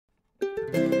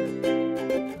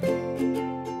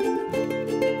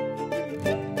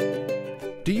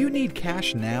need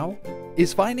cash now?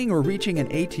 Is finding or reaching an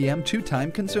ATM too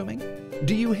time consuming?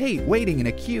 Do you hate waiting in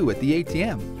a queue at the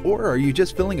ATM, or are you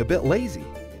just feeling a bit lazy?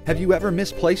 Have you ever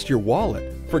misplaced your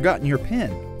wallet, forgotten your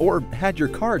PIN, or had your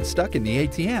card stuck in the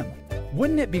ATM?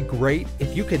 Wouldn't it be great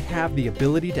if you could have the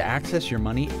ability to access your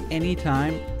money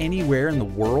anytime, anywhere in the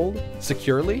world,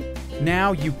 securely?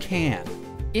 Now you can.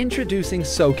 Introducing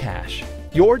SoCash,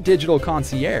 your digital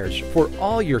concierge for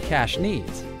all your cash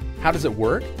needs. How does it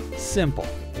work? Simple.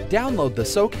 Download the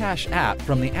SoCash app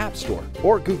from the App Store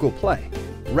or Google Play.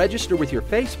 Register with your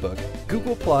Facebook,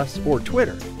 Google+, or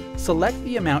Twitter. Select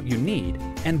the amount you need,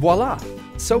 and voila!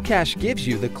 SoCash gives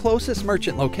you the closest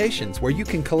merchant locations where you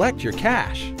can collect your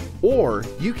cash. Or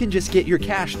you can just get your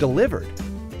cash delivered.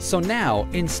 So now,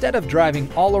 instead of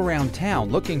driving all around town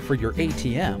looking for your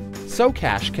ATM,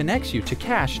 SoCash connects you to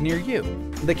cash near you,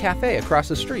 the cafe across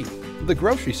the street, the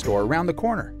grocery store around the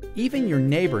corner. Even your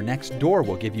neighbor next door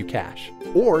will give you cash.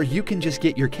 Or you can just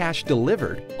get your cash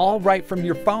delivered, all right from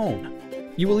your phone.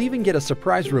 You will even get a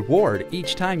surprise reward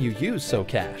each time you use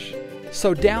SoCash.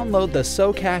 So download the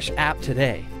SoCash app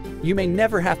today. You may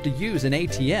never have to use an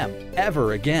ATM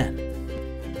ever again.